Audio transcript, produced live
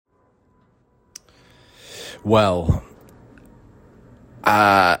Well,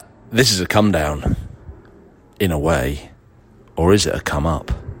 this is a come down, in a way, or is it a come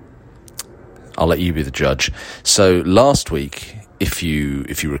up? I'll let you be the judge. So last week, if you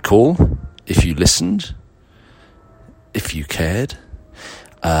recall, if you listened, if you cared,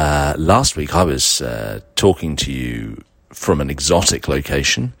 last week I was talking to you from an exotic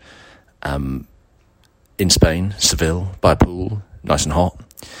location in Spain, Seville, by a pool, nice and hot.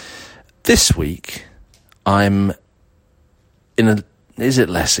 This week, I'm in a... Is it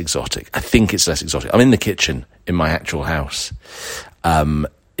less exotic? I think it's less exotic. I'm in the kitchen in my actual house.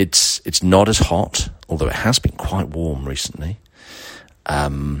 It's not as hot, although it has been quite warm recently.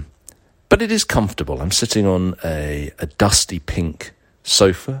 But it is comfortable. I'm sitting on a dusty pink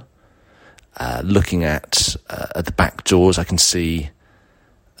sofa, looking at the back doors. I can see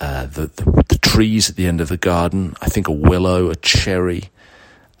the trees at the end of the garden. I think a willow, a cherry,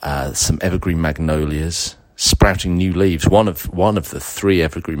 some evergreen magnolias sprouting new leaves. One of the 3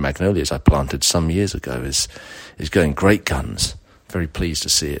 evergreen magnolias I planted some years ago is going great guns. Very pleased to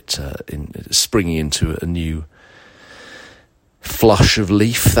see it springing into a new flush of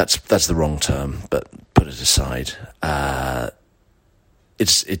leaf. That's the wrong term, but put it aside.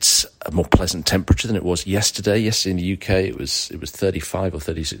 It's a more pleasant temperature than it was yesterday. Yesterday in the UK, it was 35 or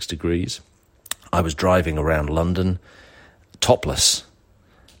 36 degrees. I was driving around London topless,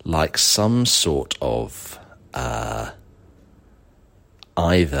 like some sort of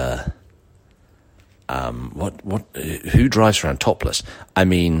either who drives around topless? I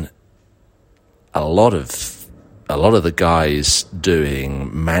mean, a lot of the guys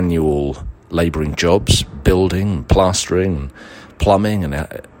doing manual labouring jobs, building, plastering, plumbing and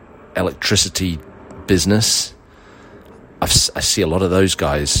electricity business. I see a lot of those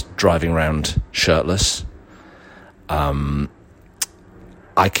guys driving around shirtless.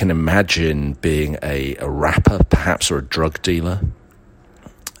 I can imagine being a rapper, perhaps, or a drug dealer.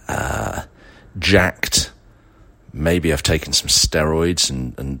 Jacked. Maybe I've taken some steroids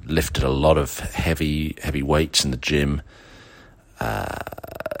and lifted a lot of heavy weights in the gym.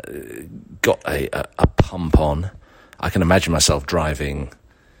 Got a pump on. I can imagine myself driving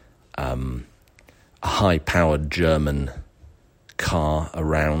a high-powered German car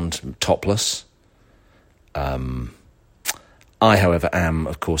around topless. I, however, am,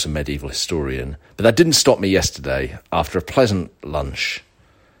 of course, a medieval historian. But that didn't stop me yesterday. After a pleasant lunch,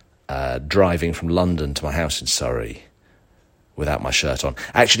 driving from London to my house in Surrey without my shirt on.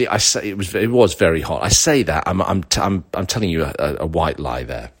 Actually, I say it was very hot. I say that I'm telling you a white lie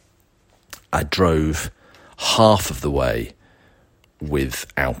there. I drove half of the way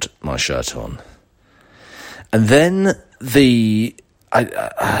without my shirt on, and then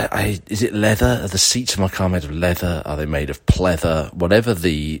is it leather? Are the seats of my car made of leather? Are they made of pleather? Whatever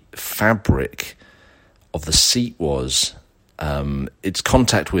the fabric of the seat was, its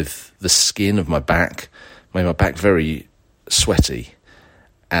contact with the skin of my back made my back very sweaty.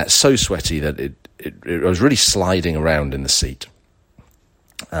 So sweaty that I was really sliding around in the seat.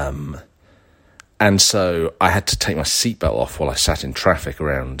 And so I had to take my seatbelt off while I sat in traffic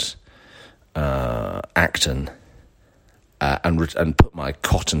around Acton. And put my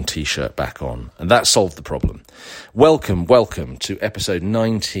cotton T-shirt back on. And that solved the problem. Welcome to episode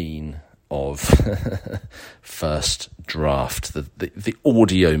 19 of First Draft, the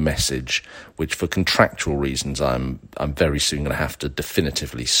audio message, which for contractual reasons I'm very soon going to have to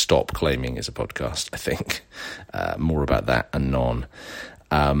definitively stop claiming is a podcast, I think. More about that anon.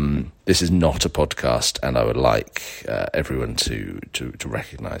 This is not a podcast, and I would like everyone to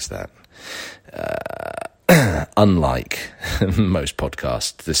recognise that. Unlike most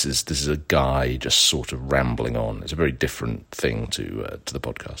podcasts, this is a guy just sort of rambling on. It's a very different thing to the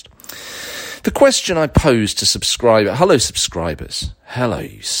podcast. The question I posed to hello subscribers, hello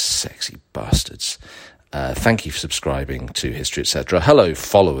you sexy bastards. Thank you for subscribing to History Etc. Hello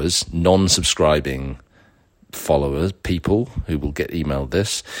followers, non-subscribing followers, people who will get emailed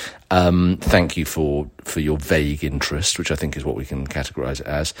this. Thank you for your vague interest, which I think is what we can categorise it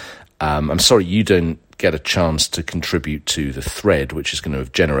as. I'm sorry you don't get a chance to contribute to the thread, which is going to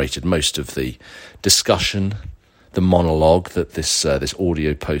have generated most of the discussion, the monologue that this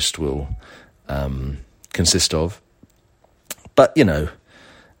audio post will consist of. But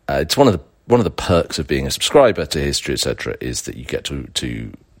it's one of the perks of being a subscriber to History Etc. is that you get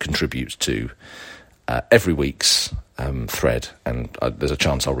to contribute to every week's thread, and there's a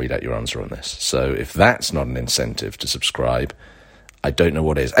chance I'll read out your answer on this. So if that's not an incentive to subscribe, I don't know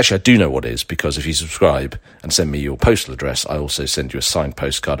what is. Actually, I do know what is, because if you subscribe and send me your postal address, I also send you a signed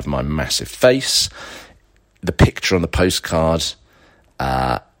postcard of my massive face. The picture on the postcard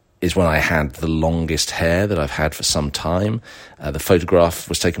is when I had the longest hair that I've had for some time. The photograph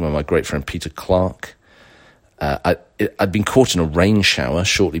was taken by my great friend Peter Clark. I'd been caught in a rain shower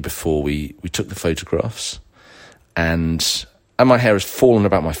shortly before we took the photographs, and my hair has fallen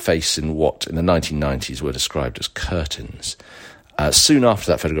about my face in what in the 1990s were described as curtains. Soon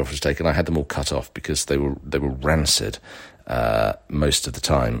after that photograph was taken, I had them all cut off because they were rancid most of the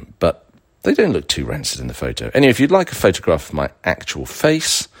time, but they don't look too rancid in the photo. Anyway, if you'd like a photograph of my actual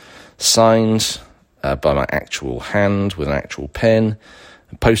face, signed by my actual hand with an actual pen,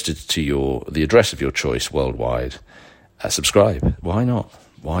 and posted to the address of your choice worldwide, subscribe. Why not?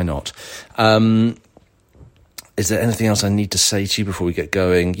 Why not? Is there anything else I need to say to you before we get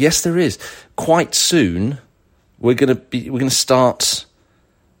going? Yes, there is. Quite soon, we're going to start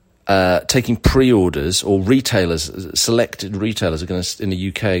taking pre-orders, or selected retailers in the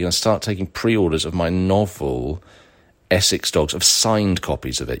UK are going to start taking pre-orders of my novel Essex Dogs, of signed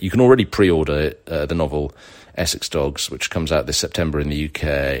copies of it. You can already pre-order the novel Essex Dogs, which comes out this September in the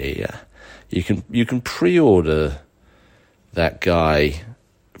UK. You can pre-order that guy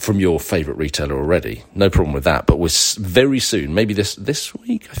from your favourite retailer already. No problem with that. But we're very soon, maybe this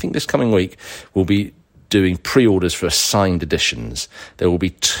week, I think this coming week, we'll be doing pre-orders for signed editions. There will be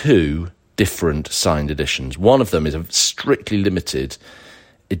 2 different signed editions. One of them is a strictly limited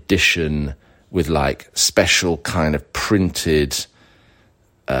edition with like special kind of printed,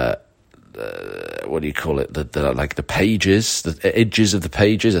 what do you call it? The pages, the edges of the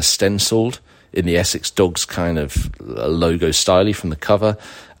pages are stenciled in the Essex Dogs kind of logo styly from the cover.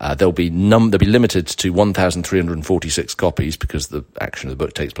 They'll be limited to 1,346 copies because the action of the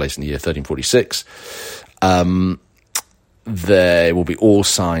book takes place in the year 1346. They will be all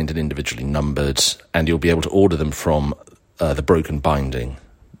signed and individually numbered, and you'll be able to order them from The Broken Binding,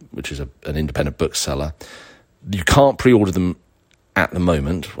 which is an independent bookseller. You can't pre-order them at the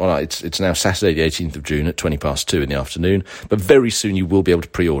moment. Well, it's now Saturday the 18th of June at 2:20 in the afternoon, but very soon you will be able to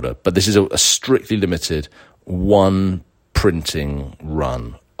pre-order. But this is a strictly limited one printing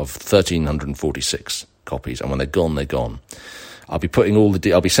run of 1,346 copies, and when they're gone, they're gone. I'll be putting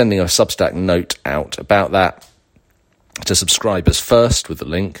I'll be sending a Substack note out about that to subscribers first with the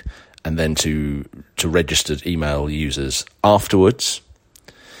link, and then to registered email users afterwards.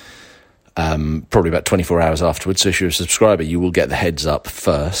 Probably about 24 hours afterwards. So if you're a subscriber, you will get the heads up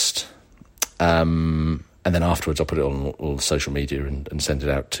first. And then afterwards, I'll put it on all the social media and send it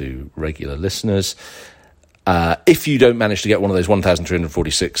out to regular listeners. If you don't manage to get one of those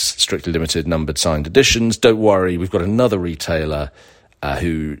 1,346 strictly limited numbered signed editions, don't worry. We've got another retailer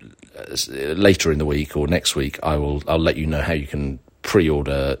who later in the week or next week, I'll let you know how you can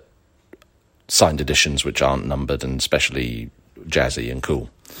pre-order signed editions which aren't numbered and especially jazzy and cool.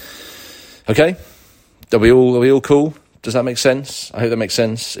 Okay, are we all cool? Does that make sense? I hope that makes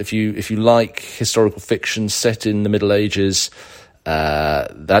sense. If you like historical fiction set in the Middle Ages,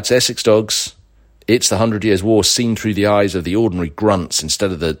 that's Essex Dogs. It's the 100 Years' War seen through the eyes of the ordinary grunts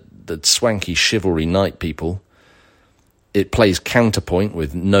instead of the swanky chivalry knight people. It plays counterpoint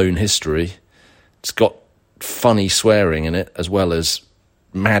with known history. It's got funny swearing in it as well as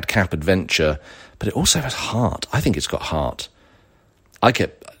madcap adventure, but it also has heart. I think it's got heart.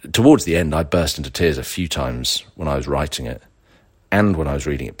 Towards the end, I burst into tears a few times when I was writing it and when I was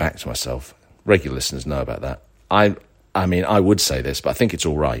reading it back to myself. Regular listeners know about that. I mean, I would say this, but I think it's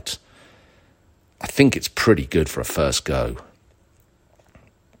all right. I think it's pretty good for a first go.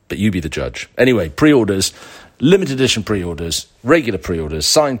 But you be the judge. Anyway, pre-orders, limited edition pre-orders, regular pre-orders,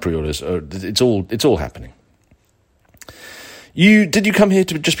 signed pre-orders, it's all happening. Did you come here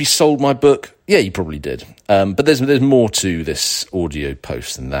to just be sold my book? Yeah, you probably did. But there's more to this audio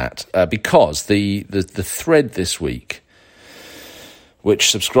post than that, because the thread this week, which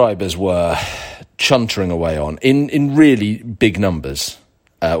subscribers were chuntering away on in really big numbers,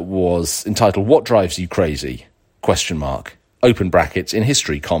 was entitled "What Drives You Crazy?" ? Open brackets, in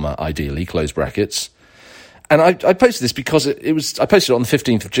history, ideally, close brackets. And I posted this because I posted it on the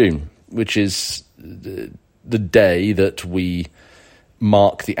 15th of June, which is the day that we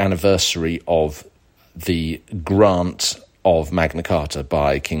mark the anniversary of the grant of Magna Carta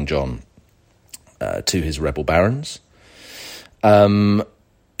by King John to his rebel barons.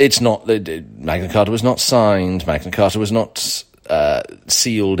 It's not Magna Carta was not signed. Magna Carta was not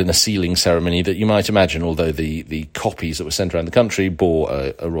sealed in a sealing ceremony that you might imagine, although the copies that were sent around the country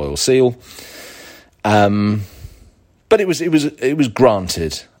bore a royal seal. But it was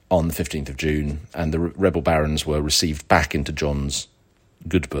granted on the 15th of June, and the rebel barons were received back into John's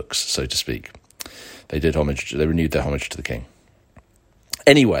good books, so to speak. They renewed their homage to the king.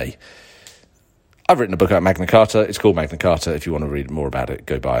 Anyway, I've written a book about Magna Carta. It's called Magna Carta. If you want to read more about it,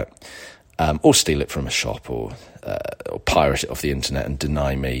 go buy it. Or steal it from a shop, or pirate it off the internet and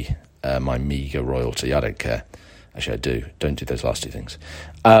deny me my meagre royalty. I don't care. Actually, I do. Don't do those last two things.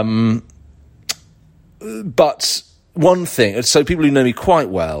 But one thing, so people who know me quite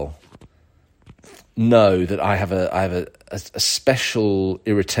well know that I have a special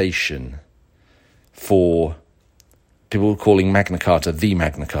irritation for people calling Magna Carta the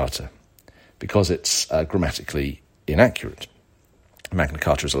Magna Carta, because it's grammatically inaccurate. Magna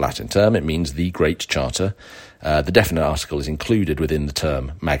Carta is a Latin term. It means the Great Charter. The definite article is included within the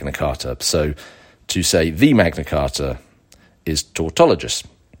term Magna Carta. So to say the Magna Carta is tautologous.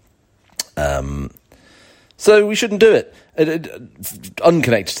 So we shouldn't do it.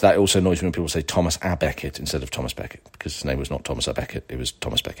 Unconnected to that, it also annoys me when people say Thomas A. Becket instead of Thomas Becket, because his name was not Thomas A. Becket, it was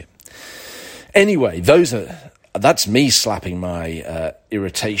Thomas Becket. Anyway, that's me slapping my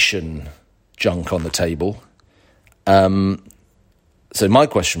irritation junk on the table. So my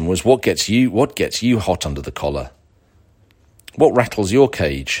question was, what gets you hot under the collar? What rattles your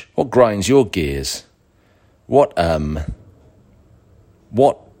cage? What grinds your gears? What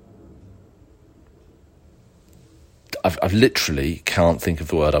I've literally can't think of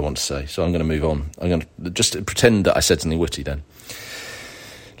the word I want to say, so I'm going to move on. I'm going to just pretend that I said something witty then.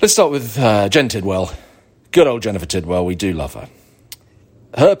 Let's start with Jen Tidwell. Good old Jennifer Tidwell, we do love her.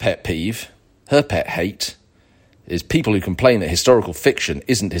 Her pet peeve, her pet hate, is people who complain that historical fiction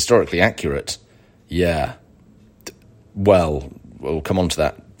isn't historically accurate. Yeah. Well, we'll come on to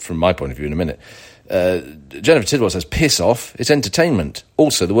that from my point of view in a minute. Jennifer Tidwell says, piss off, it's entertainment.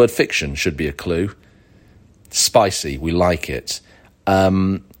 Also, the word fiction should be a clue. Spicy, we like it.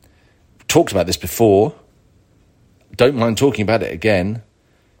 Talked about this before. Don't mind talking about it again.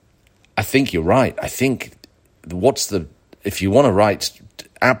 I think you're right. I think if you want to write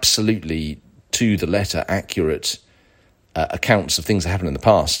absolutely to the letter accurate accounts of things that happened in the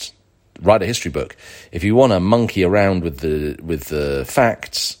past, write a history book. If you want to monkey around with the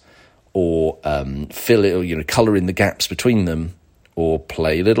facts, or fill it, or colour in the gaps between them, or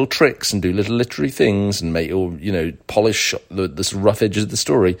play little tricks and do little literary things and make, or polish the sort of rough edges of the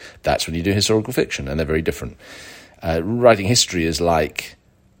story, that's when you do historical fiction, and they're very different. Writing history is like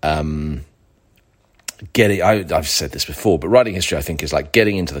I've said this before, but writing history, I think, is like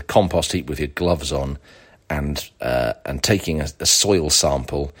getting into the compost heap with your gloves on and taking a soil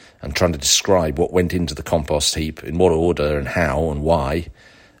sample and trying to describe what went into the compost heap, in what order and how and why,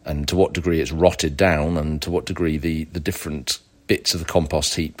 and to what degree it's rotted down, and to what degree the different bits of the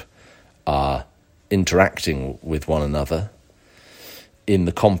compost heap are interacting with one another in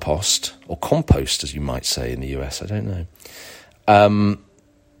the compost, or compost, as you might say in the US, I don't know.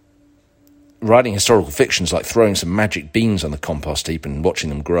 Writing historical fiction is like throwing some magic beans on the compost heap and watching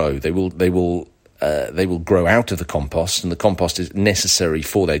them grow. They will grow out of the compost, and the compost is necessary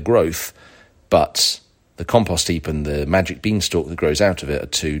for their growth, but the compost heap and the magic beanstalk that grows out of it are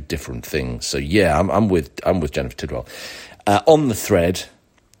two different things. So yeah, I'm with Jennifer Tidwell. On the thread,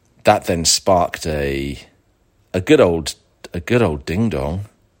 that then sparked a good old ding dong.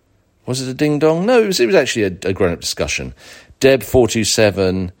 Was it a ding dong? No, it was actually a grown up discussion.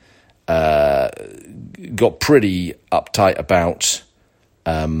 Deb427 got pretty uptight about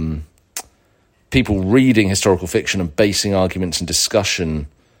people reading historical fiction and basing arguments and discussion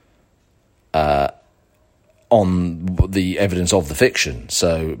on the evidence of the fiction.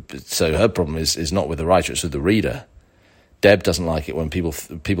 So her problem is not with the writer, it's with the reader. Deb doesn't like it when people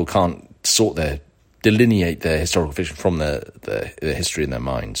can't delineate their historical fiction from their history in their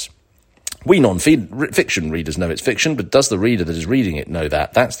minds. We non-fiction readers know it's fiction, but does the reader that is reading it know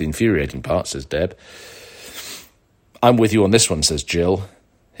that? That's the infuriating part, says Deb. I'm with you on this one, says Jill.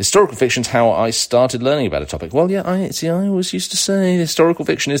 Historical fiction's how I started learning about a topic. Well, yeah, I always used to say historical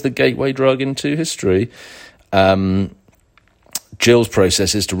fiction is the gateway drug into history. Jill's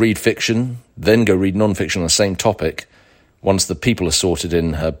process is to read fiction, then go read non-fiction on the same topic, once the people are sorted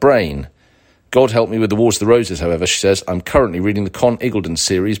in her brain. God help me with the Wars of the Roses, however, she says. I'm currently reading the Con Iggulden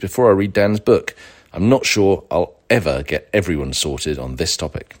series before I read Dan's book. I'm not sure I'll ever get everyone sorted on this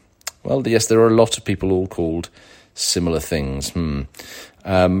topic. Well, yes, there are a lot of people all called similar things.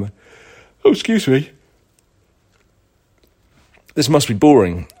 Excuse me. This must be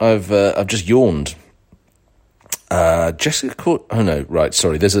boring. I've just yawned. Jessica Court. Oh no, right.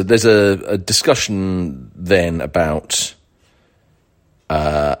 Sorry. There's a discussion then about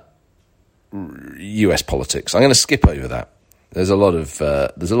US politics. I'm going to skip over that. There's a lot of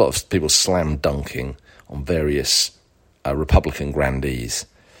people slam dunking on various Republican grandees,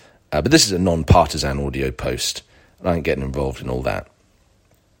 but this is a non-partisan audio post, and I ain't getting involved in all that.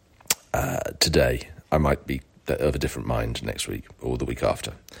 today. I might be of a different mind next week or the week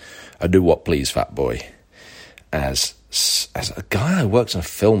after. I do what please, fat boy. As a guy I worked on a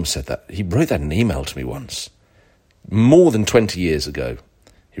film said that, he wrote that in an email to me once, more than 20 years ago.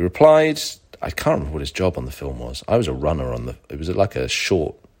 He replied, I can't remember what his job on the film was. I was a runner it was like a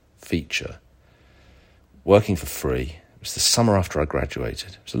short feature, working for free. It was the summer after I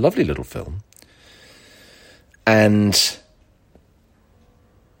graduated. It was a lovely little film. And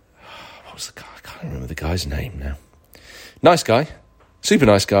what was the guy? I can't remember the guy's name now. Nice guy, super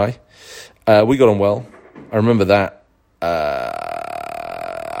nice guy. We got on well. I remember that,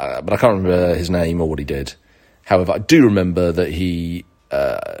 but I can't remember his name or what he did. However, I do remember that he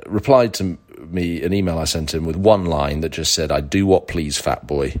replied to me an email I sent him with one line that just said, I do what please, fat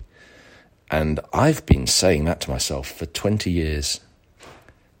boy. And I've been saying that to myself for 20 years.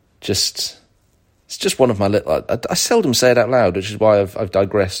 It's just one of my little... I seldom say it out loud, which is why I've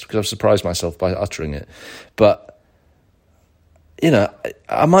digressed, because I've surprised myself by uttering it. But,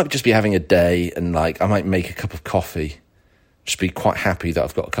 I might just be having a day and, I might make a cup of coffee, just be quite happy that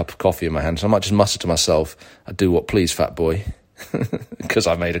I've got a cup of coffee in my hand. So I might just mutter to myself, I do what please, fat boy, because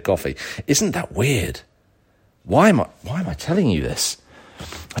I made a coffee. Isn't that weird? Why am I telling you this?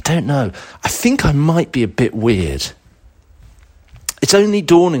 I don't know. I think I might be a bit weird. It's only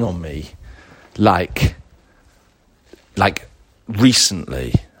dawning on me,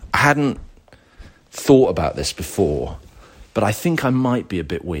 recently. I hadn't thought about this before, but I think I might be a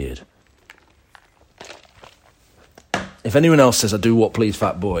bit weird. If anyone else says I do what please,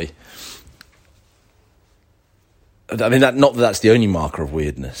 fat boy, I mean, not that that's the only marker of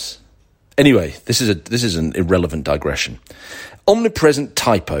weirdness. Anyway, this is an irrelevant digression. Omnipresent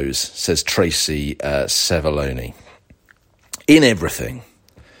typos, says Tracy Sevaloni. In everything,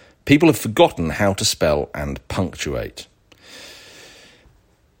 people have forgotten how to spell and punctuate.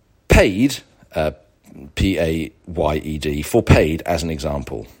 Paid, P-A-Y-E-D, for paid as an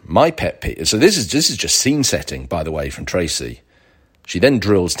example. My pet peeve. So this is just scene setting, by the way, from Tracy. She then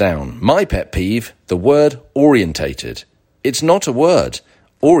drills down. My pet peeve, the word orientated. It's not a word.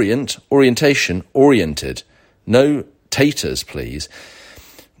 Orient, orientation, oriented. No taters, please.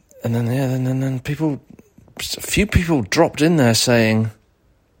 And then people, a few people dropped in there saying,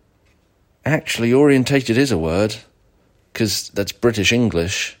 actually, orientated is a word, because that's British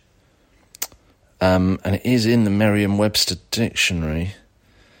English. And it is in the Merriam-Webster dictionary.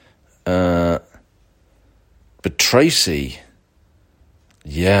 But Tracy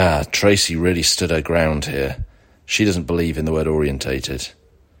really stood her ground here. She doesn't believe in the word orientated.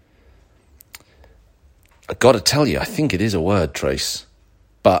 I got to tell you, I think it is a word, Trace.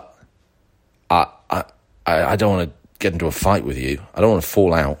 But I don't want to get into a fight with you. I don't want to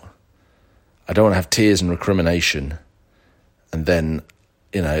fall out. I don't want to have tears and recrimination and then,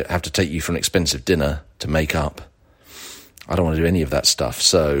 have to take you for an expensive dinner to make up. I don't want to do any of that stuff.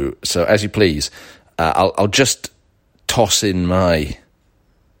 So as you please, I'll just toss in my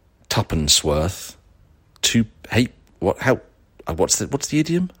tuppence worth to, what's the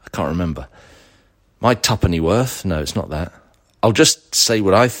idiom? I can't remember. My tuppenny worth? No, it's not that. I'll just say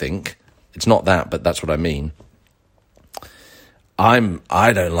what I think. It's not that, but that's what I mean. I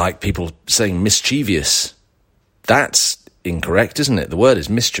don't like people saying mischievous. That's incorrect, isn't it? The word is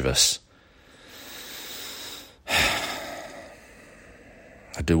mischievous.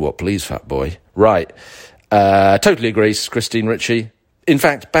 I do what please, fat boy. Right. Totally agrees, Christine Ritchie. In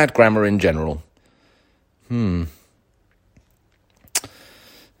fact, bad grammar in general.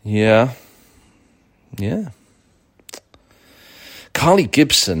 Yeah. Carly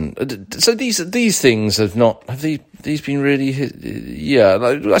Gibson. So these things have these been really? Yeah,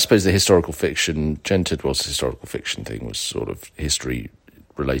 I suppose the historical fiction, Jen Tidwell's historical fiction thing was sort of history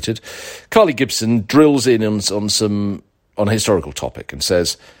related. Carly Gibson drills in on a historical topic and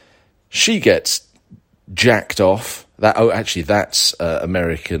says she gets jacked off. That's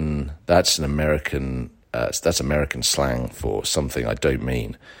American. That's American slang for something I don't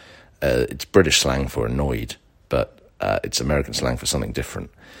mean. It's British slang for annoyed, but it's American slang for something different.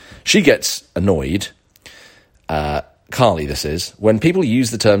 She gets annoyed, Carly this is, when people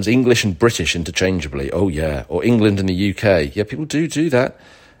use the terms English and British interchangeably. Oh yeah, or England and the UK. Yeah, people do that.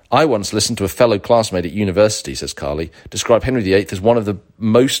 I once listened to a fellow classmate at university, says Carly, describe Henry VIII as one of the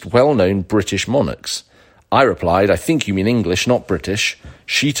most well-known British monarchs. I replied, I think you mean English, not British.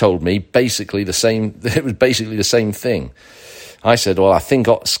 She told me it was basically the same thing. I said, well, I think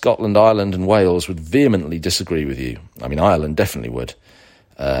Scotland, Ireland and Wales would vehemently disagree with you. I mean, Ireland definitely would.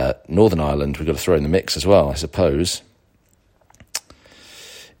 Northern Ireland, we've got to throw in the mix as well, I suppose.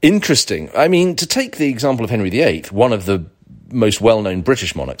 Interesting. I mean, to take the example of Henry VIII, one of the most well-known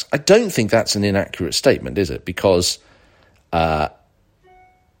British monarchs. I don't think that's an inaccurate statement, is it? Because Henry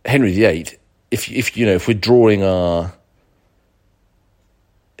VIII, if we're drawing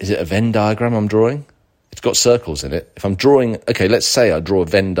is it a Venn diagram I'm drawing? It's got circles in it. If I'm drawing, okay, let's say I draw a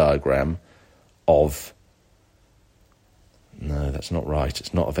Venn diagram of, no, that's not right.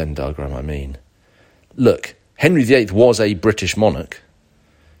 It's not a Venn diagram, I mean. Look, Henry VIII was a British monarch.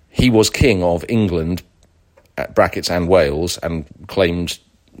 He was king of England, brackets, and Wales, and claimed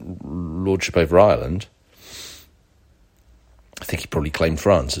lordship over Ireland. I think he probably claimed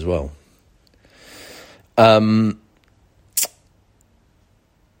France as well.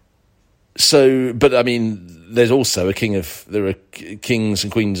 So, but I mean, there are kings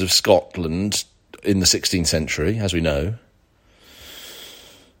and queens of Scotland in the 16th century, as we know.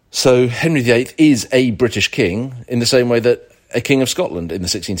 So Henry VIII is a British king in the same way that a king of Scotland in the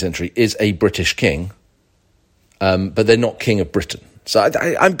 16th century is a British king, but they're not king of Britain. So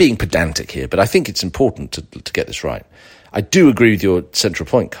I'm being pedantic here, but I think it's important to get this right. I do agree with your central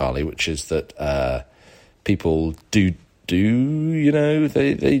point, Carly, which is that people do. When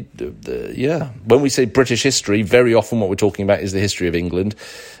we say British history, very often what we're talking about is the history of England.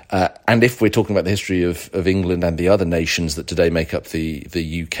 And if we're talking about the history of England and the other nations that today make up the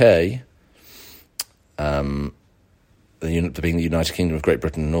UK, being the United Kingdom of Great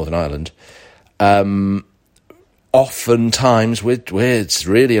Britain and Northern Ireland, oftentimes it's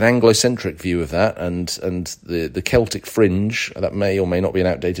really an Anglo-centric view of that, and the Celtic fringe, that may or may not be an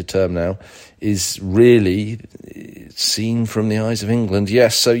outdated term now, is really seen from the eyes of England.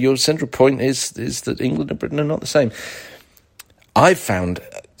 Yes, so your central point is that England and Britain are not the same. I've found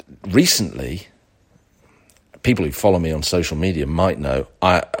recently, people who follow me on social media might know,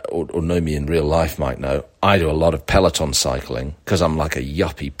 or know me in real life might know, I do a lot of Peloton cycling because I'm like a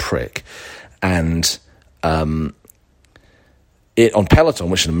yuppie prick, and on Peloton,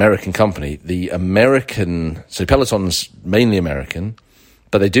 which is an American company, so Peloton's mainly American,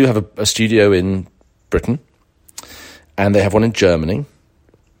 but they do have a studio in Britain, and they have one in Germany,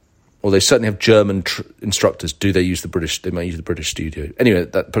 or they certainly have German instructors. Do they use the British? They might use the British studio. Anyway,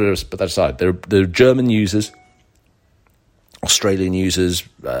 put that aside. There are German users, Australian users,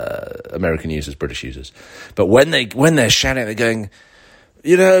 American users, British users. But when they're shouting, they're going,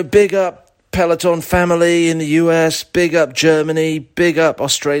 big up Peloton family in the US, big up Germany, big up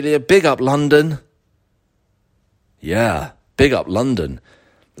Australia, big up London. Yeah, big up London.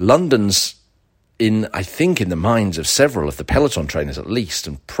 London's I think in the minds of several of the Peloton trainers at least,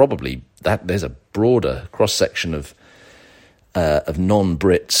 and probably that there's a broader cross-section of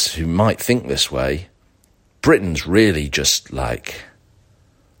non-Brits who might think this way. Britain's really just like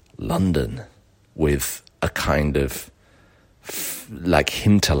London with a kind of like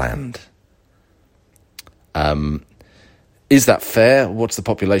hinterland. Is that fair? What's the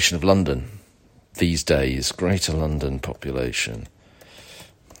population of London these days? Greater London population.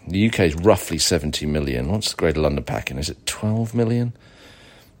 The UK is roughly 70 million. What's the Greater London packing? Is it 12 million?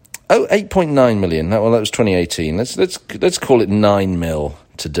 Oh, 8.9 million. That was 2018. Let's call it 9 mil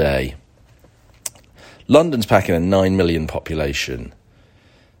today. London's packing a 9 million population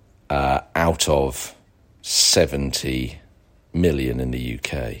out of 70 million in the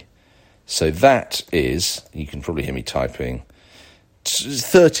UK. So that is, you can probably hear me typing,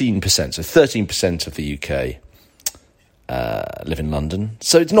 13%. So 13% of the UK live in London.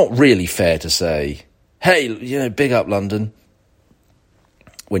 So it's not really fair to say, hey, big up London,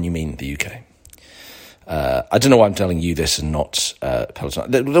 when you mean the UK. I don't know why I'm telling you this and not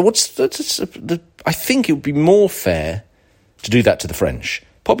Peloton. I think it would be more fair to do that to the French.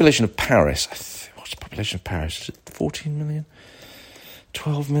 Population of Paris, what's the population of Paris? Is it 14 million?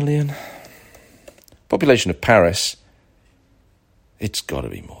 12 million? Population of Paris, it's got to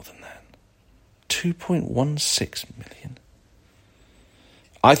be more than that. 2.16 million.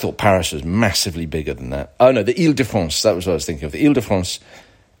 I thought Paris was massively bigger than that. Oh no, the Ile-de-France, that was what I was thinking of. The Ile-de-France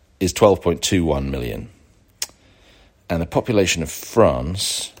is 12.21 million. And the population of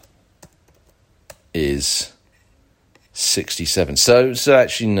France is 67. So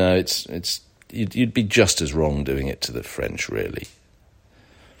actually no, it's you'd be just as wrong doing it to the French, really.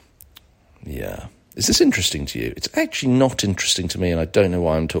 Yeah. Is this interesting to you? It's actually not interesting to me, and I don't know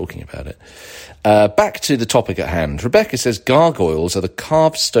why I'm talking about it. Back to the topic at hand. Rebecca says gargoyles are the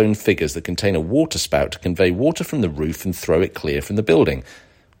carved stone figures that contain a water spout to convey water from the roof and throw it clear from the building.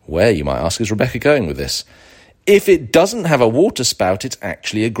 Where, you might ask, is Rebecca going with this? If it doesn't have a water spout, it's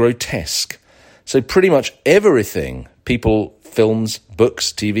actually a grotesque. So pretty much everything people, films,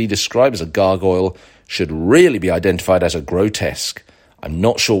 books, TV describe as a gargoyle should really be identified as a grotesque. I'm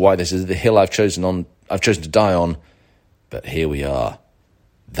not sure why this is the hill I've chosen to die on, But here we are.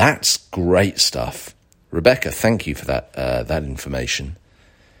 That's great stuff. Rebecca, thank you for that information.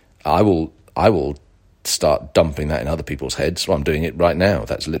 I will start dumping that in other people's heads. Well, I'm doing it right now.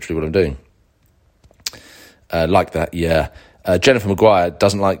 That's literally what I'm doing. Like that, yeah. Jennifer Maguire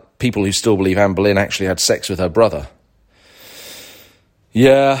doesn't like people who still believe Anne Boleyn actually had sex with her brother.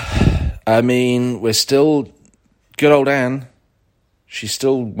 Yeah, I mean, we're still... Good old Anne. She's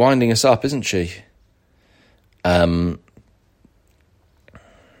still winding us up, isn't she?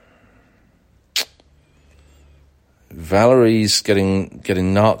 Valerie's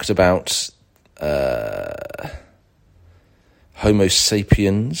getting narked about Homo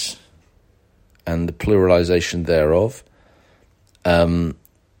sapiens and the pluralization thereof.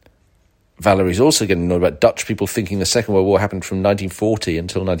 Valerie's also getting annoyed about Dutch people thinking the Second World War happened from 1940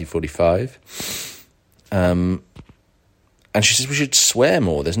 until 1945. And she says we should swear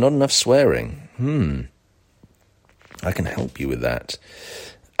more. There's not enough swearing. I can help you with that.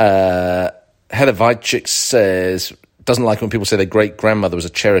 Heather Weidchik says, doesn't like when people say their great-grandmother was a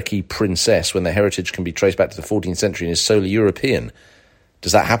Cherokee princess when their heritage can be traced back to the 14th century and is solely European.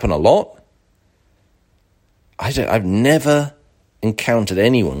 Does that happen a lot? I've never encountered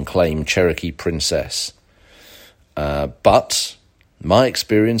anyone claim Cherokee princess. But my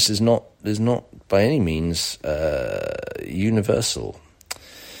experience is not by any means universal.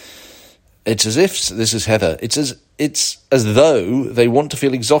 It's as if, this is Heather, it's as though they want to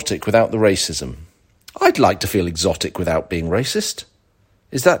feel exotic without the racism. I'd like to feel exotic without being racist.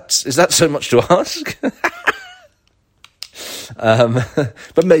 Is that so much to ask?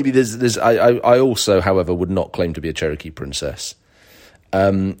 But maybe there's. I also, however, would not claim to be a Cherokee princess.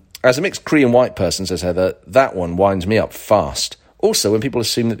 As a mixed Korean white person, says Heather, that one winds me up fast. Also, when people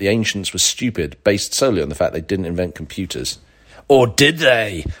assume that the ancients were stupid, based solely on the fact they didn't invent computers. Or did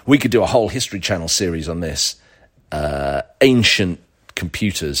they? We could do a whole History Channel series on this. Ancient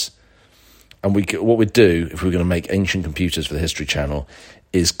computers. And what we'd do, if we were going to make ancient computers for the History Channel,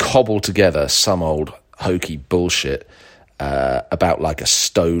 is cobble together some old hokey bullshit about like a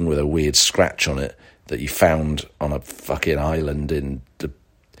stone with a weird scratch on it that you found on a fucking island in the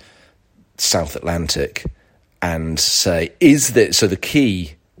South Atlantic, and say, is this... So the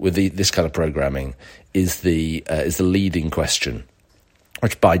key with this kind of programming is the leading question,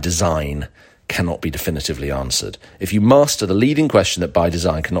 which by design cannot be definitively answered. If you master the leading question that by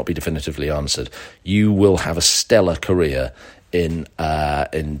design cannot be definitively answered, you will have a stellar career in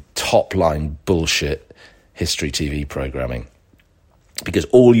top-line bullshit history TV programming. Because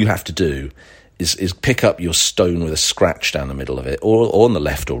all you have to do is pick up your stone with a scratch down the middle of it, or on the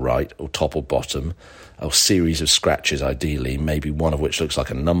left or right, or top or bottom, a series of scratches ideally, maybe one of which looks like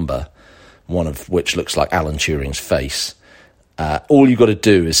a number, one of which looks like Alan Turing's face. All you've got to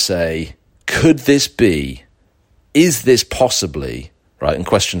do is say, could this be, is this possibly, right, and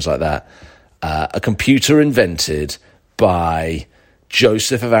questions like that, a computer invented by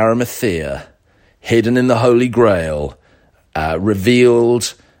Joseph of Arimathea, hidden in the Holy Grail,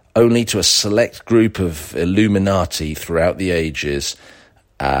 revealed only to a select group of Illuminati throughout the ages,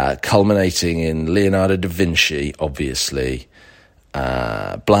 culminating in Leonardo da Vinci, obviously,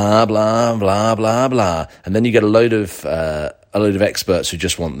 blah, blah, blah, blah, blah. And then you get a load of experts who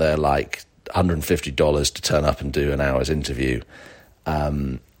just want their, like, $150 to turn up and do an hour's interview,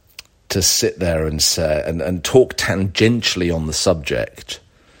 to sit there and say, and talk tangentially on the subject,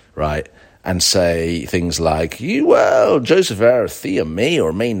 right? And say things like, Joseph of Arimathea may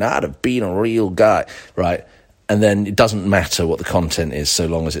or may not have been a real guy, right? And then it doesn't matter what the content is so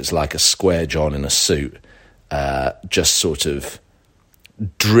long as it's like a square John in a suit, just sort of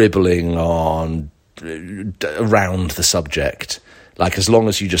dribbling on around the subject. Like, as long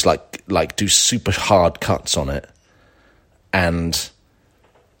as you just like do super hard cuts on it and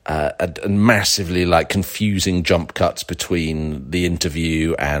massively like confusing jump cuts between the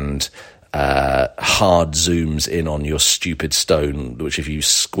interview and hard zooms in on your stupid stone, which if you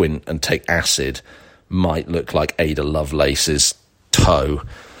squint and take acid might look like Ada Lovelace's toe,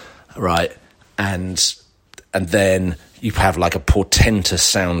 right? And then you have like a portentous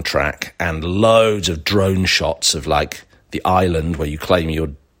soundtrack and loads of drone shots of like the island where you claim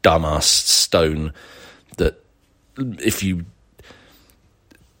your dumbass stone, that if you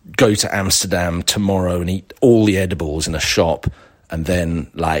go to Amsterdam tomorrow and eat all the edibles in a shop and then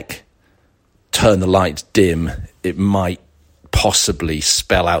like turn the lights dim, it might possibly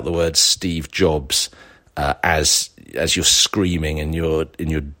spell out the word Steve Jobs as you're screaming in your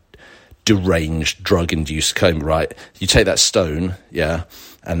deranged drug-induced coma, right? You take that stone, yeah,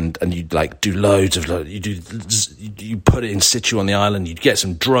 and you like do loads of you put it in situ on the island. You get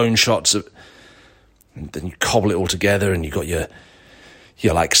some drone shots of. And then you cobble it all together and you got your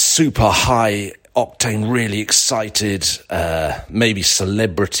like super high octane, really excited, maybe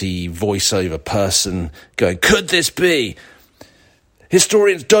celebrity voiceover person going, could this be?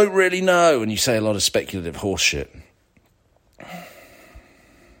 Historians don't really know. And you say a lot of speculative horseshit.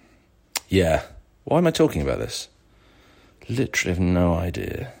 Yeah. Why am I talking about this? Literally have no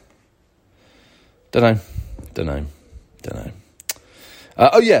idea. Don't know.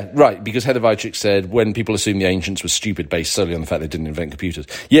 Oh yeah, right, because Heather Weitchik said, when people assume the ancients were stupid based solely on the fact they didn't invent computers.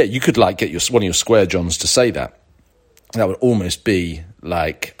 Yeah, you could like get one of your square johns to say that. That would almost be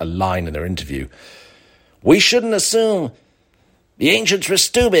like a line in their interview. We shouldn't assume the ancients were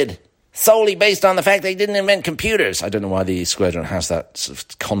stupid solely based on the fact they didn't invent computers. I don't know why the square john has that sort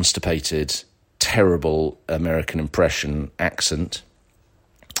of constipated, terrible American impression accent.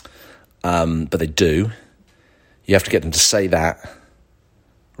 But they do. You have to get them to say that.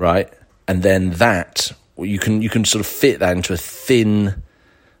 Right, and then that you can sort of fit that into a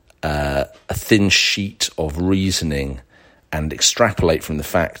thin sheet of reasoning and extrapolate from the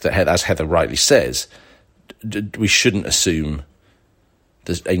fact that, as Heather rightly says, we shouldn't assume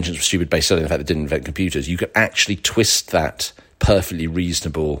the ancients were stupid based solely on the fact they didn't invent computers. You could actually twist that perfectly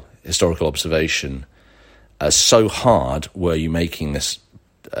reasonable historical observation so hard were you making this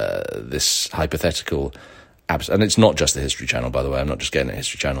hypothetical. And it's not just the History Channel, by the way. I'm not just getting a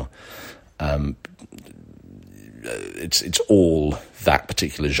History Channel. It's all that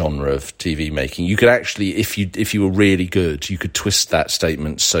particular genre of TV making. You could actually, if you were really good, you could twist that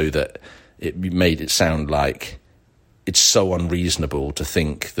statement so that it made it sound like it's so unreasonable to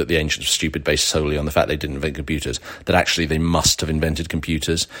think that the ancients were stupid based solely on the fact they didn't invent computers, that actually they must have invented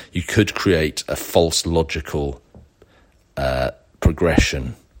computers. You could create a false logical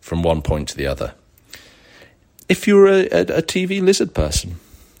progression from one point to the other. If you're a TV lizard person.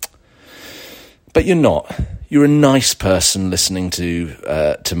 But you're not. You're a nice person listening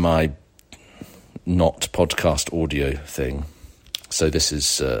to my not podcast audio thing. So this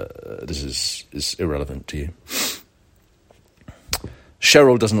is irrelevant to you.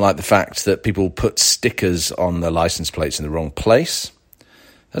 Cheryl doesn't like the fact that people put stickers on their license plates in the wrong place.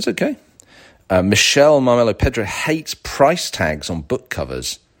 That's okay. Michelle Marmelo Pedro hates price tags on book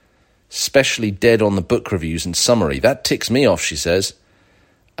covers, especially dead on the book reviews and summary. That ticks me off, she says.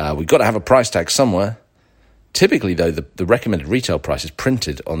 We've got to have a price tag somewhere. Typically, though, the recommended retail price is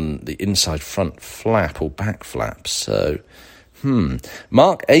printed on the inside front flap or back flap. So,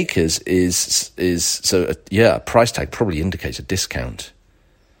 Mark Akers is a price tag probably indicates a discount.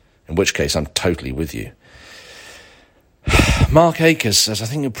 In which case, I'm totally with you. Mark Akers says, I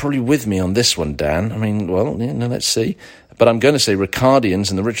think you're probably with me on this one, Dan. I mean, well, let's see. But I'm going to say Ricardians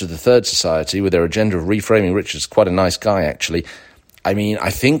and the Richard III Society, with their agenda of reframing Richard's quite a nice guy, actually. I mean, I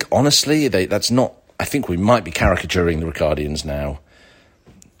think, honestly, I think we might be caricaturing the Ricardians now.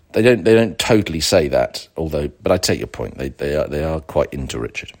 They don't totally say that, but I take your point. They are quite into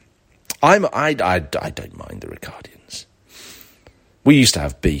Richard. I don't mind the Ricardians. We used to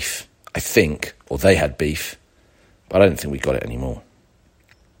have beef, I think, or they had beef, but I don't think we got it anymore.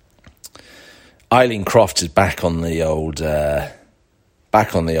 Eileen Crofts is back on the old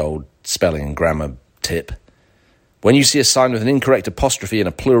spelling and grammar tip. When you see a sign with an incorrect apostrophe in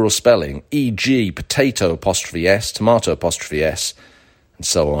a plural spelling, e.g. potato apostrophe s, tomato apostrophe s, and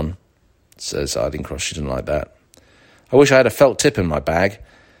so on, says Eileen Crofts. She didn't like that. I wish I had a felt tip in my bag.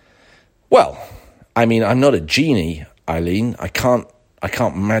 Well, I mean, I'm not a genie, Eileen. I can't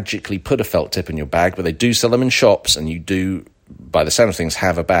magically put a felt tip in your bag, but they do sell them in shops, and you do, by the sound of things,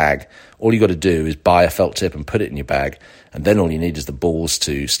 have a bag. All you got to do is buy a felt tip and put it in your bag, and then all you need is the balls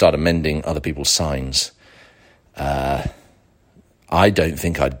to start amending other people's signs. I don't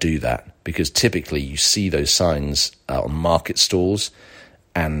think I'd do that, because typically you see those signs on market stalls,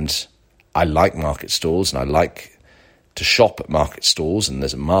 and I like market stalls, and I like to shop at market stalls, and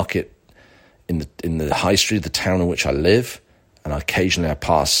there's a market in the high street of the town in which I live, and occasionally I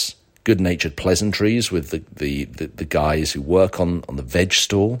pass good-natured pleasantries with the guys who work on the veg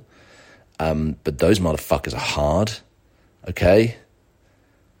stall, but those motherfuckers are hard, okay?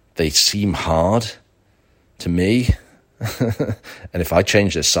 They seem hard to me, and if I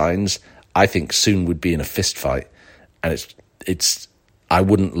change their signs, I think soon would be in a fist fight, and it's I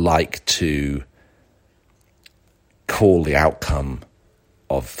wouldn't like to call the outcome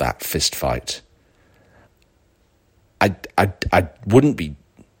of that fist fight. I wouldn't be.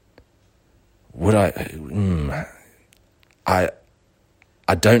 Would I?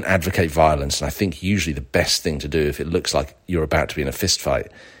 I don't advocate violence, and I think usually the best thing to do if it looks like you're about to be in a fist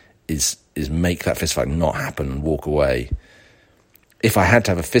fight is make that fist fight not happen and walk away. If I had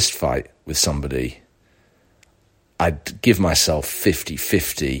to have a fist fight with somebody, I'd give myself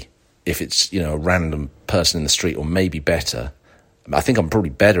 50-50 if it's, a random person in the street, or maybe better. I think I'm probably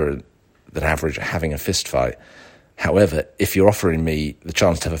better than average at having a fist fight. However, if you're offering me the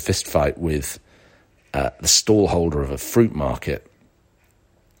chance to have a fist fight with the stall holder of a fruit market,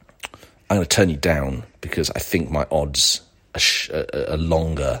 I'm going to turn you down, because I think my odds are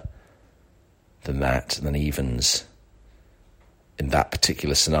longer than evens in that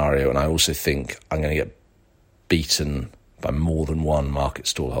particular scenario. And I also think I'm going to get beaten by more than one market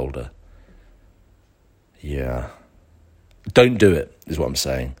stall holder. Yeah. Don't do it, is what I'm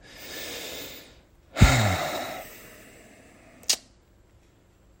saying.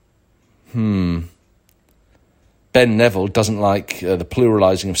 Ben Neville doesn't like the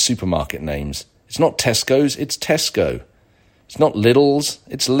pluralising of supermarket names. It's not Tesco's, it's Tesco. It's not Lidl's,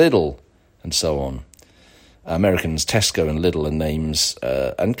 it's Lidl, and so on. Americans, Tesco and Lidl are names,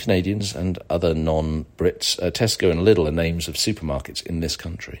 and Canadians and other non-Brits, Tesco and Lidl are names of supermarkets in this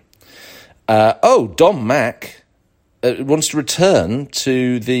country. Dom Mack wants to return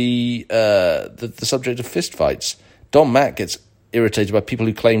to the subject of fistfights. Dom Mack gets irritated by people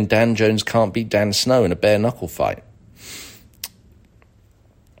who claim Dan Jones can't beat Dan Snow in a bare-knuckle fight.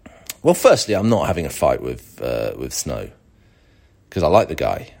 Well, firstly, I'm not having a fight with Snow, because I like the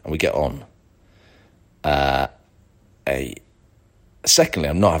guy and we get on. Secondly,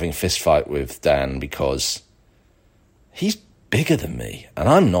 I'm not having a fist fight with Dan because he's bigger than me, and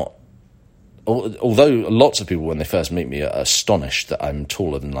I'm not. Although lots of people, when they first meet me, are astonished that I'm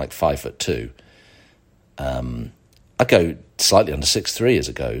taller than like 5'2". I go slightly under 6'3" as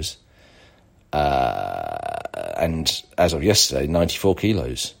it goes, and as of yesterday, 94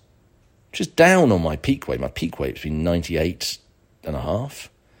 kilos, which is down on my peak weight. My peak weight's been 98.5,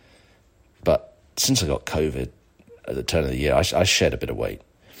 but since I got COVID at the turn of the year, I shed a bit of weight.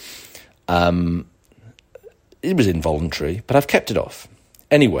 It was involuntary, but I've kept it off.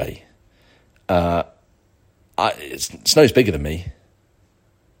 Anyway, Snow's bigger than me.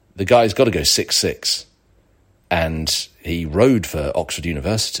 The guy's got to go 6'6", and he rode for Oxford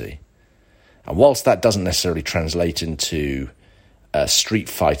University. And whilst that doesn't necessarily translate into street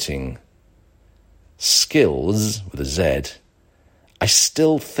fighting skills with a Z, I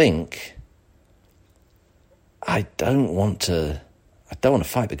still think I don't want to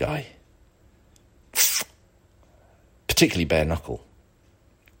fight the guy, particularly bare knuckle.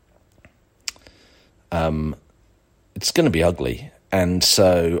 It's going to be ugly, and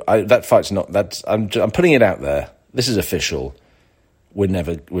so that fight's not. I'm putting it out there. This is official. We're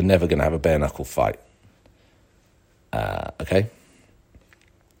never going to have a bare knuckle fight. Okay.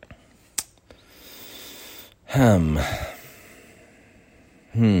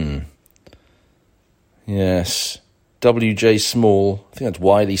 Yes. W.J. Small, I think that's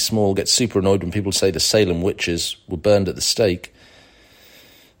Wiley Small, gets super annoyed when people say the Salem witches were burned at the stake.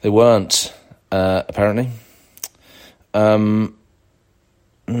 They weren't, apparently.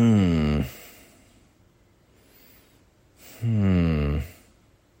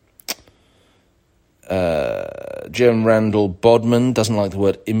 Jim Randall Bodman doesn't like the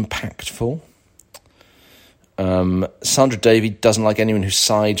word impactful. Sandra Davy doesn't like anyone who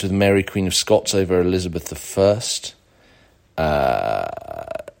sides with Mary Queen of Scots over Elizabeth I.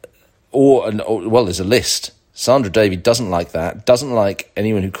 Well, there's a list. Sandra Davy doesn't like that, doesn't like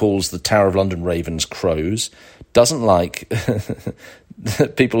anyone who calls the Tower of London Ravens crows, doesn't like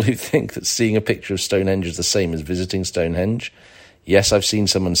people who think that seeing a picture of Stonehenge is the same as visiting Stonehenge. Yes, I've seen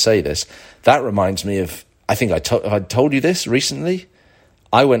someone say this. That reminds me of, I think I told you this recently.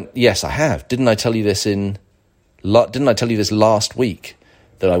 Yes, I have. Didn't I tell you this last week,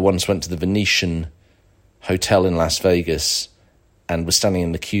 that I once went to the Venetian Hotel in Las Vegas and was standing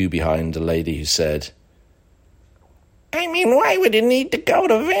in the queue behind a lady who said, I mean, why would you need to go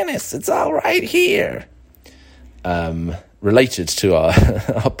to Venice? It's all right here. Related to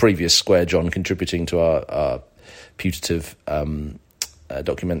our previous Square John contributing to our putative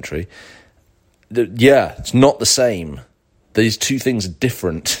documentary. It's not the same. These two things are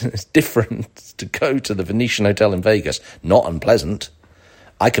different. It's different to go to the Venetian Hotel in Vegas. Not unpleasant.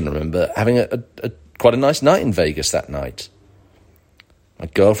 I can remember having a quite a nice night in Vegas that night. My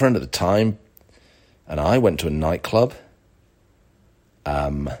girlfriend at the time and I went to a nightclub.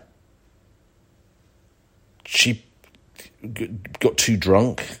 She got too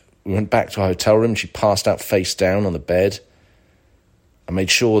drunk. We went back to our hotel room. She passed out face down on the bed. I made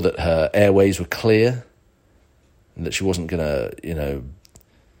sure that her airways were clear and that she wasn't going to,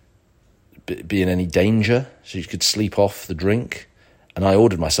 be in any danger, so she could sleep off the drink. And I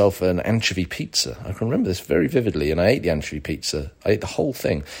ordered myself an anchovy pizza. I can remember this very vividly, and I ate the anchovy pizza. I ate the whole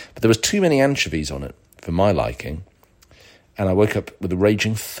thing. But there was too many anchovies on it for my liking. and I woke up with a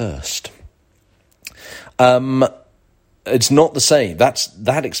raging thirst. It's not the same.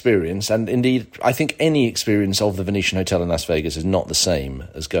 That experience, and indeed, I think any experience of the Venetian Hotel in Las Vegas is not the same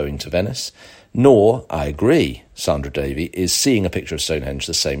as going to Venice. Nor, I agree, Sandra Davy, is seeing a picture of Stonehenge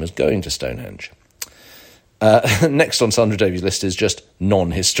the same as going to Stonehenge. Next on Sandra Davy's list is just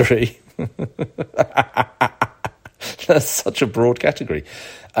non-history. That's such a broad category.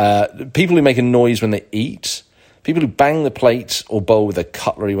 People who make a noise when they eat, people who bang the plate or bowl with their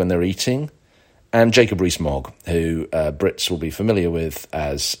cutlery when they're eating, and Jacob Rees-Mogg, who Brits will be familiar with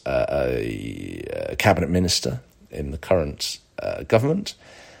as a cabinet minister in the current government,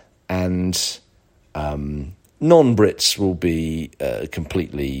 and non-Brits will be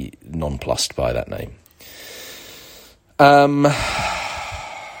completely nonplussed by that name. Conor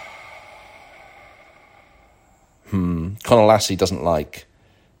Lassie doesn't like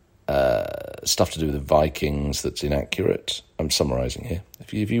stuff to do with the Vikings that's inaccurate. I'm summarising here.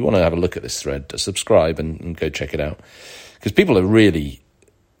 If you want to have a look at this thread, subscribe and go check it out. Because people are really,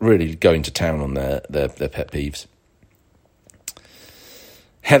 really going to town on their pet peeves.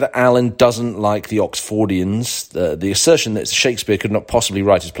 Heather Allen doesn't like the Oxfordians. The assertion that Shakespeare could not possibly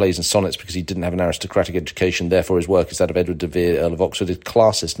write his plays and sonnets because he didn't have an aristocratic education, therefore his work is that of Edward de Vere, Earl of Oxford, is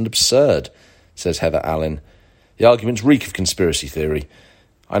classist and absurd, says Heather Allen. The arguments reek of conspiracy theory.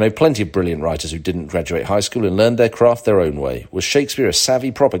 I know plenty of brilliant writers who didn't graduate high school and learned their craft their own way. Was Shakespeare a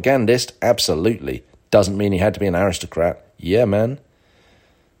savvy propagandist? Absolutely. Doesn't mean he had to be an aristocrat. Yeah, man.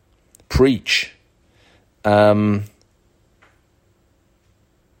 Preach.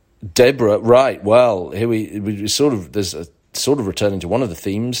 Deborah, right, well, here we there's a sort of returning to one of the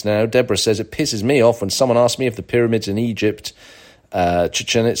themes now. Deborah says, it pisses me off when someone asks me if the pyramids in Egypt,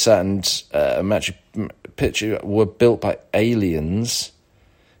 Chichen Itza and Machu Picchu were built by aliens.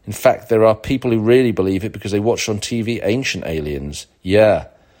 In fact, there are people who really believe it because they watched on TV Ancient Aliens. Yeah,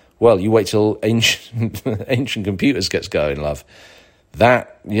 well, you wait till ancient computers gets going, love.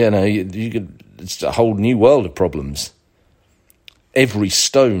 That, you could, it's a whole new world of problems. Every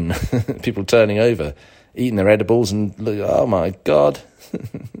stone, people turning over, eating their edibles and look, oh my God.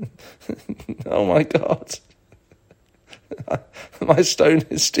 Oh my God. My stone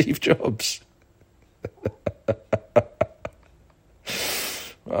is Steve Jobs.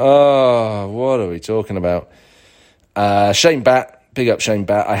 Oh, what are we talking about? Shane Batt, big up Shane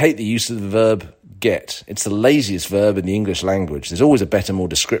Batt. I hate the use of the verb get. It's the laziest verb in the English language. There's always a better, more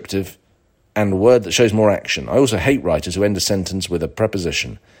descriptive and a word that shows more action. I also hate writers who end a sentence with a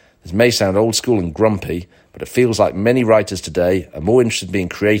preposition. This may sound old school and grumpy, but it feels like many writers today are more interested in being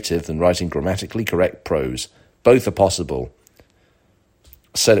creative than writing grammatically correct prose. Both are possible.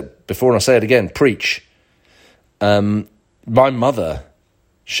 I said it before and I'll say it again. Preach. My mother,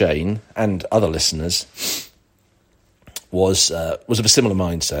 Shane, and other listeners, was of a similar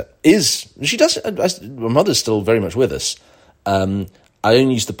mindset. My mother's still very much with us. I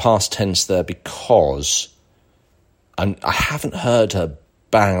only use the past tense there because I haven't heard her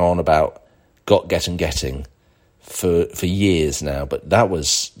bang on about got, get, and getting for years now. But that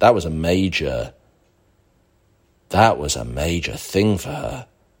was a major thing for her.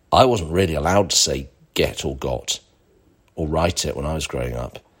 I wasn't really allowed to say get or got or write it when I was growing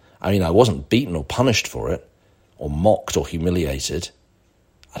up. I mean, I wasn't beaten or punished for it or mocked or humiliated.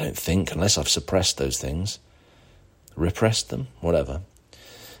 I don't think, unless I've suppressed those things. Repressed them, whatever.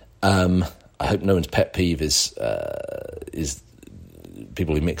 I hope no one's pet peeve is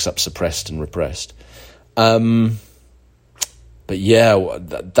people who mix up suppressed and repressed. But yeah,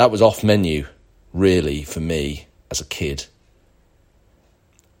 that was off menu, really, for me as a kid.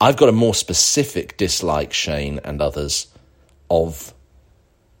 I've got a more specific dislike, Shane and others, of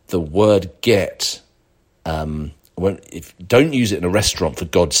the word get. Don't use it in a restaurant, for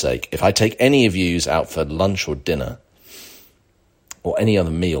God's sake. If I take any of yous out for lunch or dinner, or any other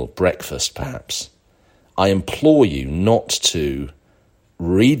meal, breakfast perhaps, I implore you not to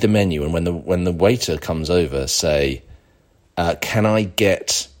read the menu and when the waiter comes over, say, can I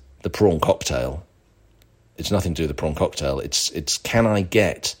get the prawn cocktail? It's nothing to do with the prawn cocktail. It's can I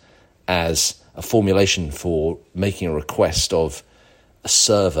get as a formulation for making a request of a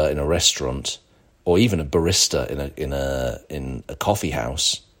server in a restaurant or even a barista in a coffee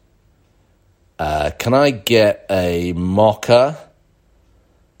house. Can I get a mocha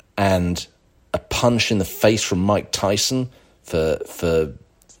and a punch in the face from Mike Tyson for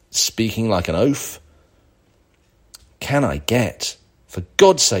speaking like an oaf? Can I get? For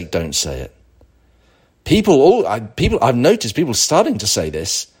God's sake, don't say it. I've noticed people starting to say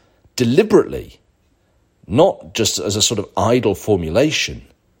this deliberately, not just as a sort of idle formulation,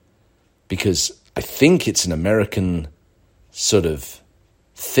 because I think it's an American sort of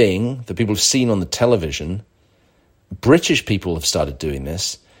thing that people have seen on the television. British people have started doing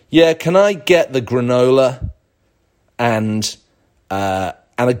this. Yeah, can I get the granola and a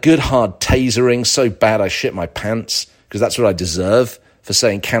good hard tasering so bad I shit my pants, because that's what I deserve for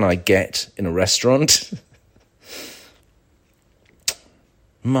saying can I get in a restaurant.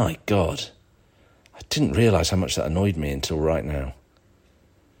 My God, I didn't realise how much that annoyed me until right now.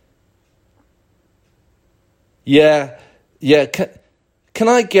 Yeah, can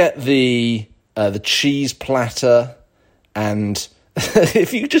I get the cheese platter, and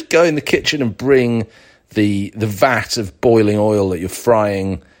if you just go in the kitchen and bring the vat of boiling oil that you're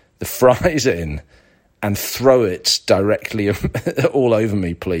frying the fries in and throw it directly all over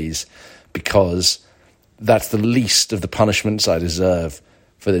me, please, because that's the least of the punishments I deserve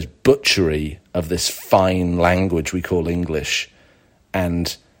for this butchery of this fine language we call English,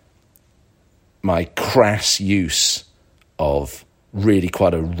 and my crass use of really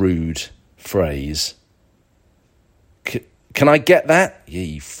quite a rude phrase. Can I get that?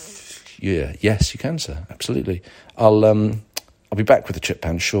 Yeah, yes, you can, sir. Absolutely. I'll be back with the chip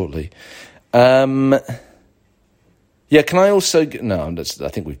pan shortly. Yeah, can I also... No, I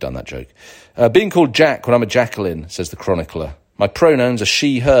think we've done that joke. Being called Jack when I'm a Jacqueline, says the chronicler. My pronouns are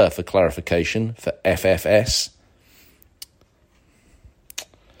she, her, for clarification, for FFS.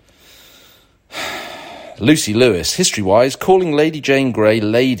 Lucy Lewis, history-wise, calling Lady Jane Grey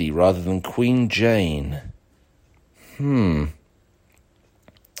Lady rather than Queen Jane.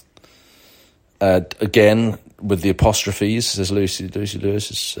 Again, with the apostrophes, says Lucy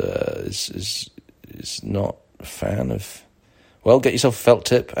Lewis is not a fan of... Well, get yourself a felt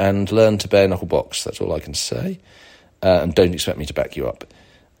tip and learn to bare knuckle box. That's all I can say. And don't expect me to back you up,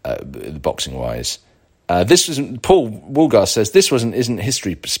 boxing-wise. This isn't. Paul Woolgar says this isn't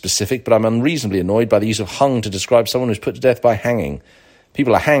history specific, but I'm unreasonably annoyed by the use of hung to describe someone who's put to death by hanging.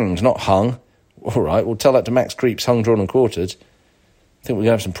 People are hanged, not hung. All right, we'll tell that to Max Creeps, hung, drawn and quartered. I think we're going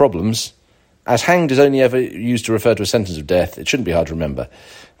to have some problems. As hanged is only ever used to refer to a sentence of death, it shouldn't be hard to remember.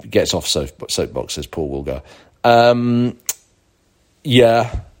 It gets off soapbox, says Paul Woolgar.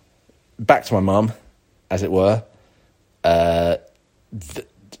 Yeah, back to my mum, as it were.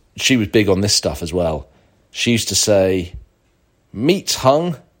 She was big on this stuff as well. She used to say, meat's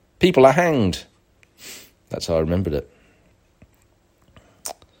hung, people are hanged. That's how I remembered it.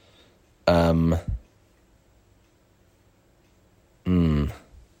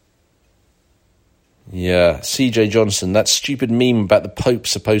 Yeah, CJ Johnson, that stupid meme about the Pope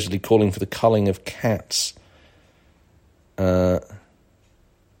supposedly calling for the culling of cats. Yeah.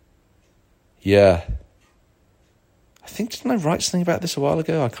 I think, didn't I write something about this a while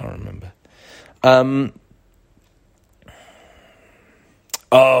ago? I can't remember.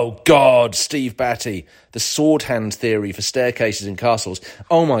 Oh, God, Steve Batty. The sword hand theory for staircases in castles.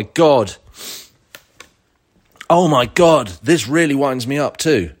 Oh, my God. Oh, my God. This really winds me up,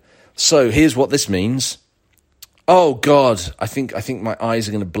 too. So, here's what this means. Oh, God. I think my eyes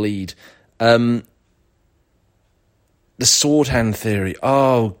are going to bleed. The sword hand theory.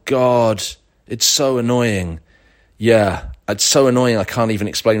 Oh, God. It's so annoying. Yeah, it's so annoying I can't even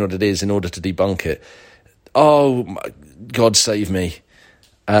explain what it is in order to debunk it. Oh, my God save me.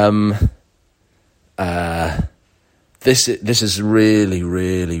 This is really,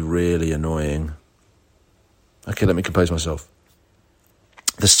 really, really annoying. Okay, let me compose myself.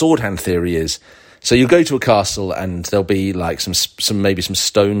 The sword hand theory is, so you'll go to a castle and there'll be like maybe some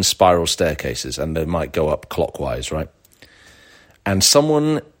stone spiral staircases, and they might go up clockwise, right? And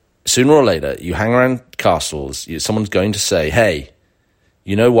someone, sooner or later, you hang around castles, someone's going to say, hey,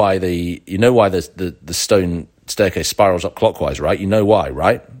 you know why the stone staircase spirals up clockwise, right? You know why,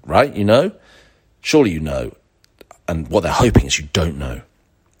 right? Right? You know? Surely you know. And what they're hoping is you don't know.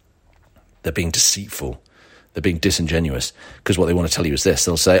 They're being deceitful. They're being disingenuous. Because what they want to tell you is this.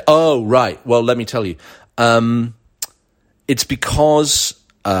 They'll say, oh, right, well, let me tell you. It's because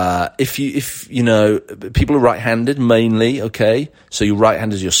if you know, people are right-handed mainly, okay? So your right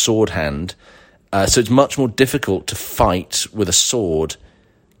hand is your sword hand. So it's much more difficult to fight with a sword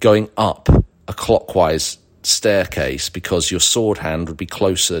going up a clockwise staircase because your sword hand would be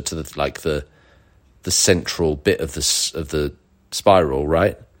closer to the central bit of the spiral,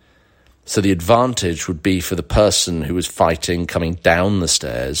 right? So the advantage would be for the person who was fighting coming down the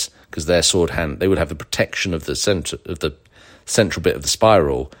stairs, because their sword hand, they would have the protection of the central bit of the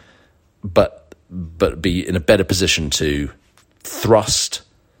spiral, but be in a better position to thrust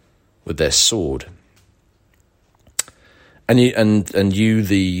with their sword. And you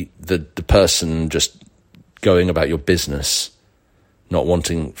the person just going about your business, not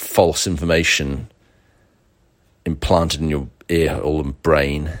wanting false information implanted in your ear hole and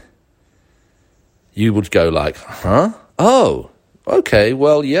brain, you would go like, huh? Oh, okay,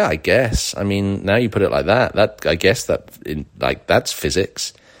 well, yeah, I guess. I mean, now you put it like that I guess that's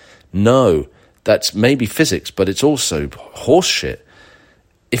physics. No, that's maybe physics, but it's also horseshit.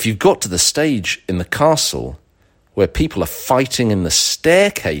 If you've got to the stage in the castle where people are fighting in the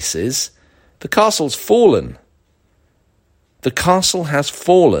staircases, the castle's fallen. The castle has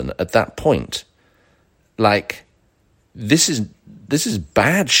fallen at that point. Like, this is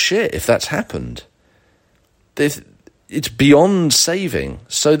bad shit if that's happened. It's beyond saving.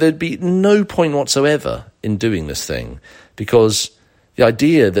 So there'd be no point whatsoever in doing this thing, because the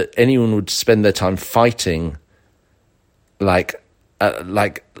idea that anyone would spend their time fighting like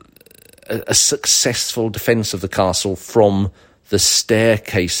a successful defense of the castle from the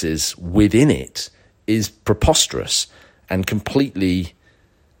staircases within it is preposterous and completely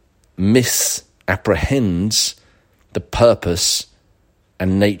misapprehends the purpose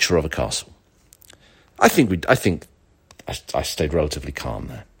and nature of a castle. I think I stayed relatively calm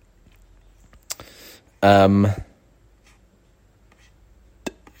there.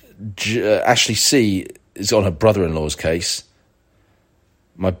 Ashley C is on her brother-in-law's case.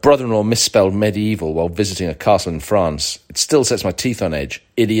 My brother-in-law misspelled medieval while visiting a castle in France. It still sets my teeth on edge.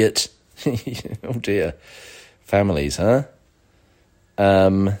 Idiot. Oh dear. Families, huh?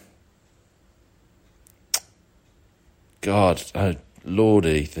 God, oh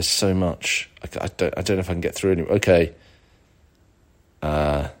lordy, there's so much. I don't know if I can get through it. Okay.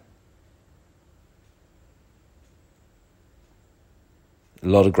 A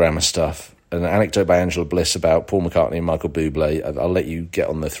lot of grammar stuff. An anecdote by Angela Bliss about Paul McCartney and Michael Bublé. I'll let you get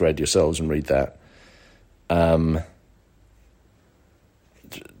on the thread yourselves and read that.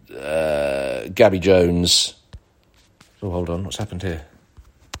 Gabby Jones. Oh, hold on. What's happened here?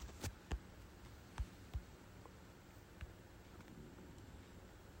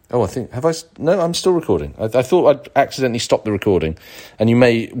 Oh, no, I'm still recording. I thought I'd accidentally stopped the recording, and you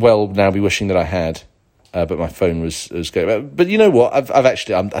may well now be wishing that I had, but my phone was going. But you know what? I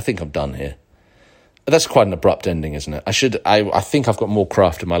think I'm done here. That's quite an abrupt ending, isn't it? I think I've got more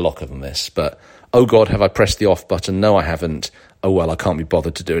craft in my locker than this, but oh God, have I pressed the off button? No, I haven't. Oh well, I can't be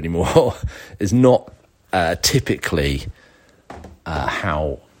bothered to do anymore. It's not typically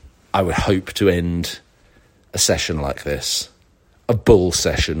how I would hope to end a session like this. A bull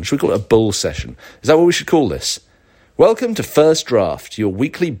session. Should we call it a bull session? Is that what we should call this? Welcome to First Draft, your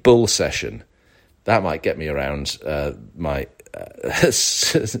weekly bull session. That might get me around my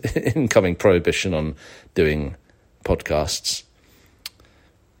incoming prohibition on doing podcasts.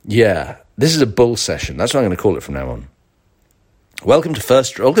 Yeah, this is a bull session. That's what I'm going to call it from now on. Welcome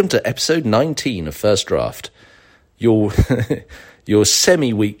to episode 19 of First Draft, your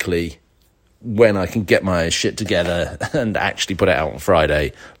semi-weekly, when I can get my shit together and actually put it out on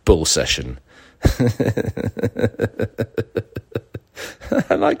Friday, bull session.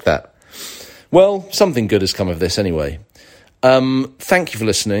 I like that. Well, something good has come of this anyway. Thank you for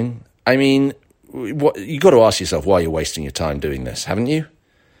listening. I mean, you got to ask yourself why you're wasting your time doing this, haven't you?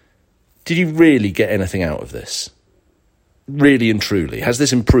 Did you really get anything out of this? Really and truly. Has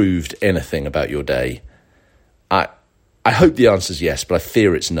this improved anything about your day? I hope the answer is yes, but I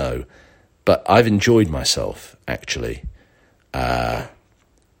fear it's no. But I've enjoyed myself, actually. And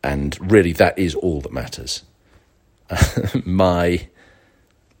really, that is all that matters. My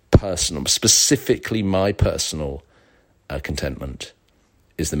personal contentment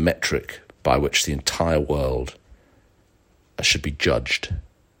is the metric by which the entire world should be judged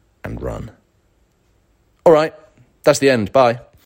and run. All right, that's the end. Bye.